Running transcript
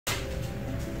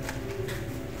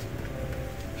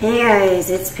Hey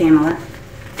guys, it's Pamela.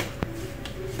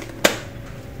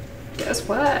 Guess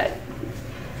what?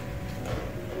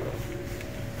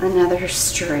 Another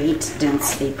straight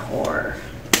density pour.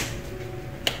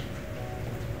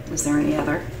 Is there any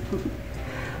other?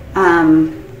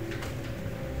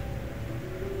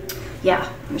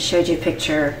 Yeah, I showed you a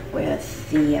picture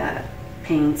with the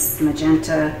paints,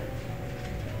 Magenta,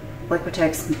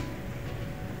 Liquitex,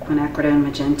 Quin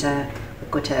Magenta,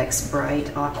 Liquitex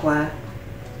Bright Aqua,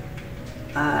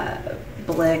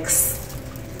 Blix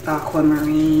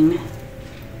Aquamarine,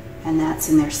 and that's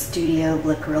in their Studio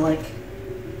Acrylic.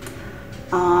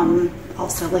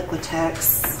 Also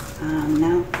Liquitex,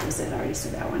 no, was it? I already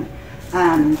said that one.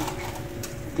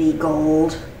 The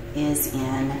gold is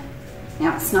in,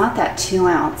 now it's not that 2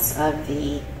 ounce of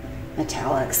the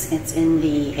metallics, it's in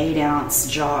the 8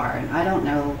 ounce jar, and I don't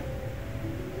know,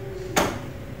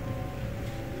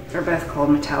 they're both called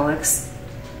metallics.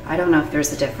 I don't know if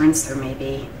there's a difference, or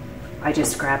maybe I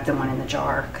just grabbed the one in the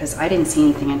jar because I didn't see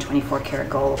anything in 24 karat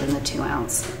gold in the 2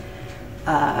 ounce.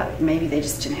 Maybe they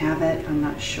just didn't have it, I'm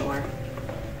not sure.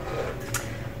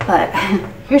 But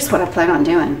here's what I plan on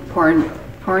doing,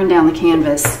 pouring down the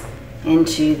canvas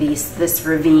into this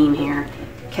ravine here,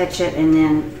 catch it and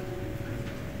then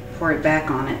pour it back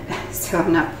on it. So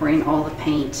I'm not pouring all the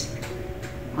paint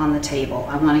on the table.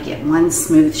 I want to get one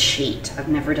smooth sheet. I've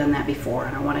never done that before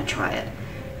and I want to try it.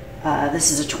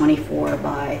 This is a 24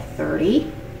 by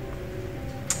 30.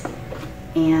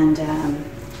 And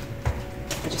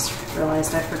I just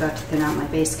realized I forgot to thin out my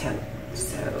base coat.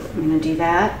 So I'm going to do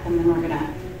that and then we're going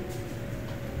to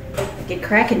get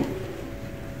cracking.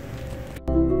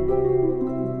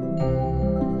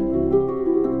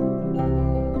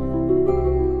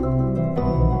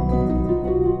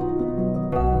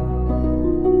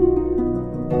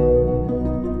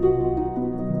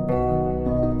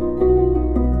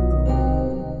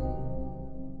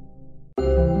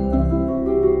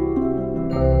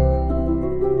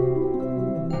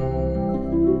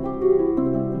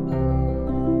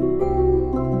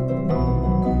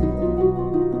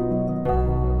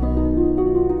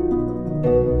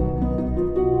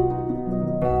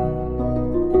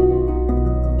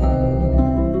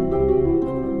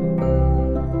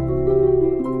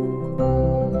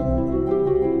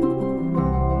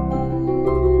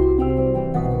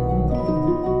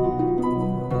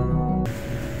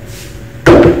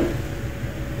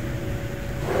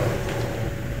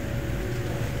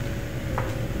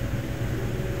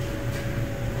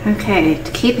 Okay,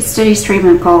 to keep a steady stream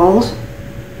of gold,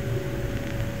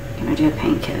 I'm going to do a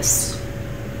paint kiss.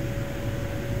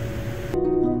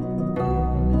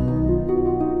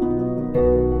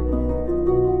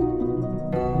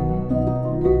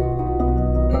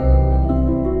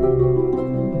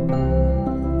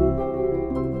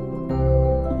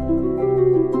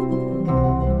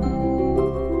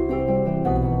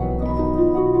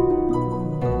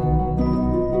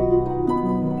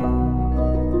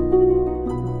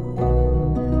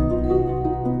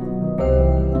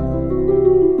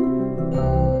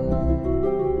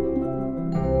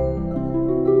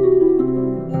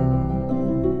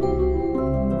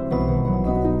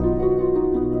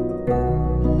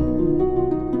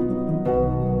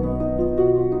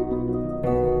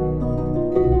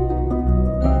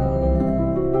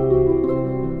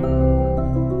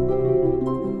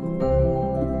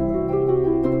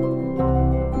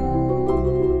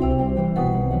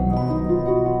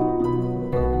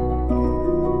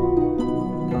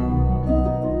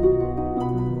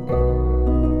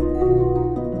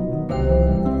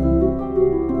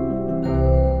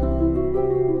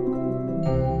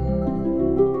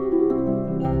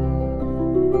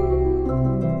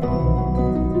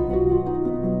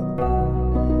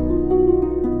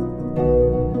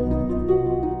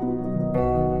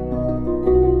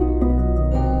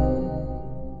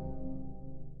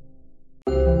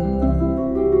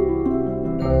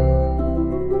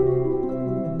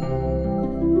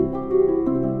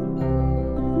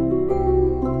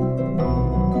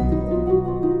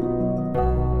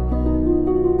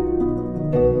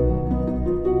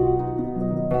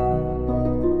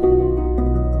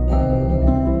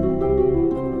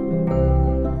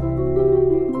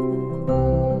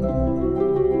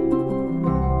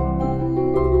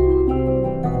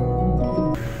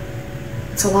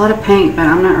 It's a lot of paint, but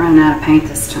I'm not running out of paint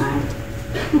this time.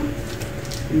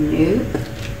 Nope.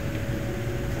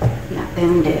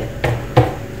 Nothing did.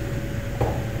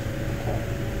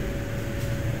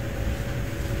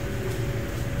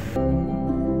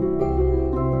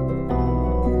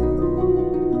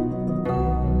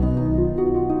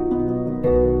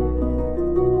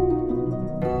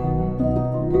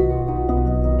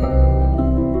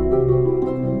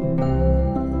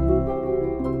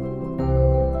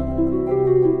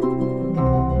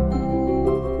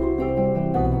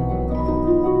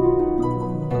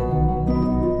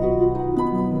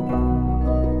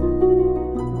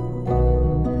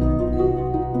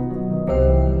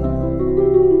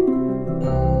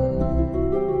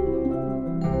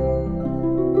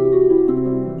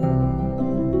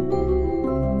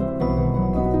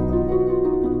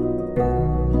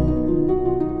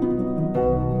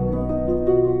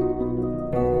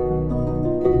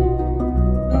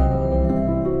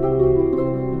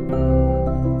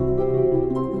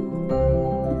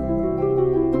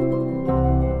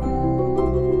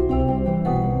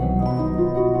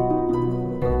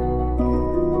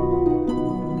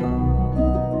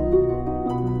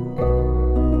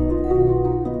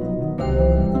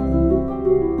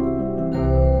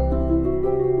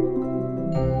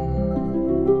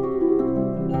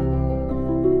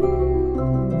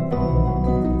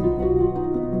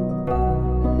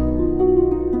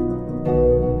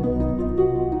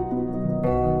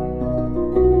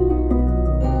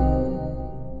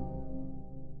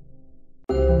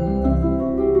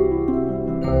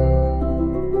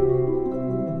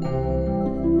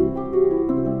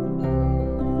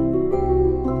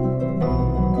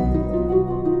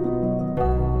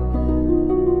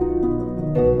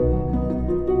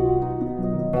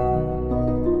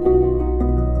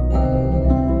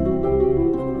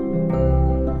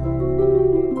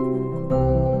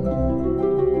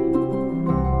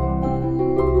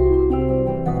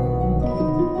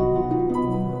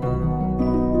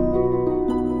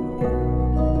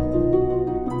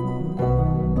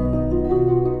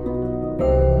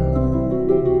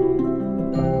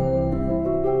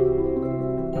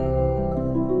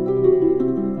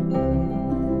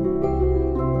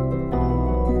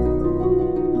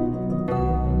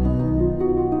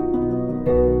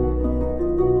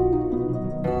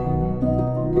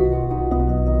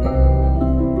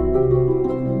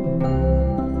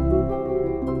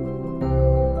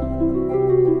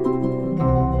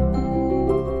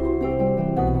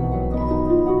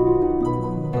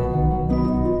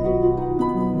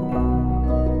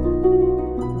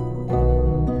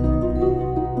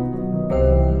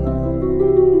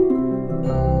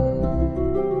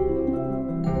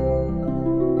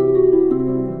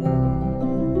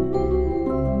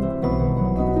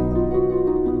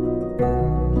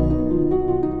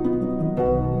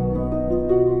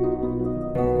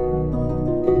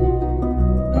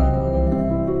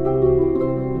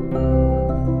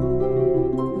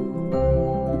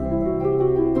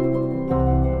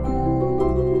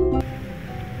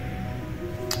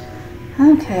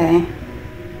 Okay.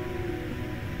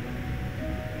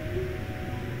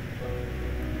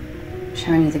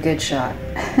 Showing you the good shot.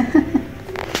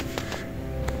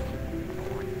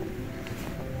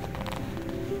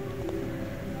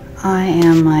 I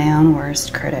am my own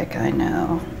worst critic, I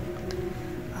know.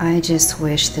 I just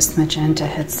wish this magenta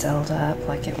had sealed up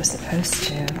like it was supposed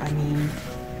to. I mean,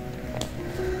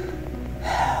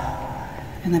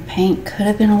 and the paint could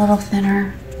have been a little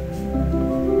thinner.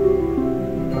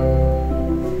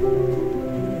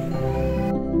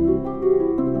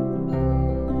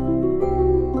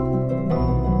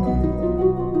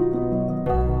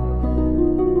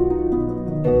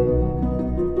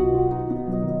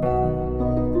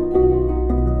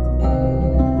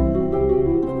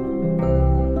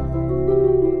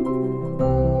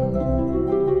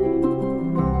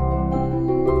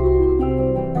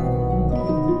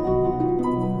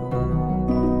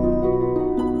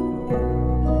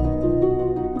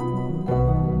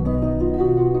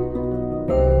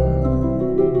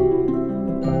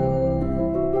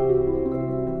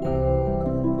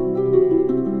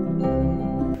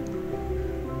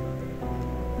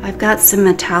 I've got some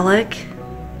metallic,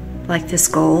 like this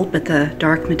gold, but the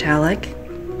dark metallic.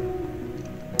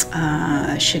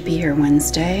 Should be here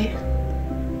Wednesday.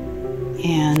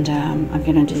 And I'm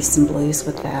gonna do some blues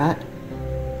with that.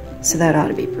 So that ought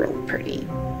to be real pretty.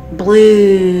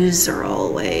 Blues are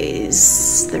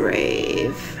always the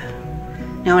rave.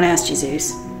 No one asked you,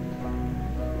 Zeus.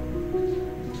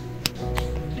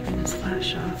 Turn this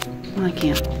flash off. Well, I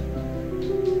can't.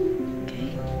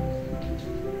 Okay.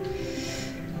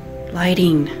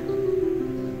 Lighting.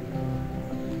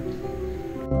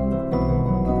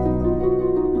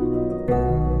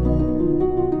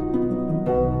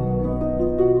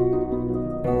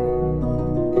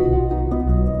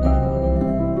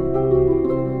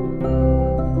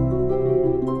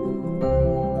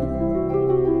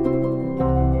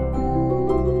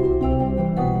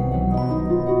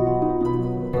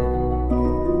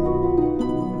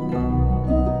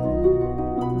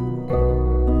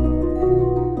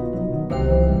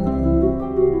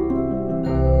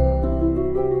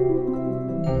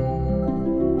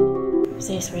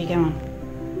 Zeus, where are you going?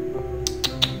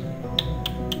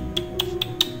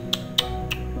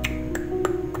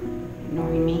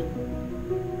 Ignoring me?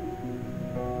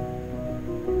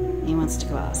 He wants to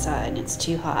go outside and it's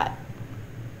too hot.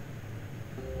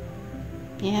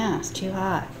 Yeah, it's too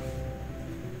hot.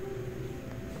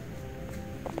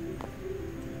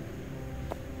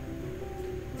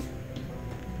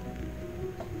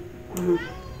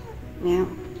 Yeah. You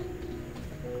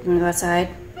wanna go outside?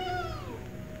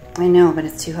 I know, but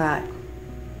it's too hot.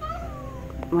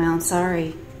 Well, I'm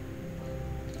sorry.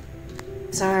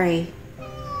 Sorry.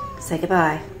 Say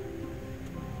goodbye.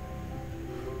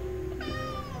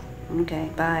 Okay,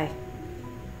 bye.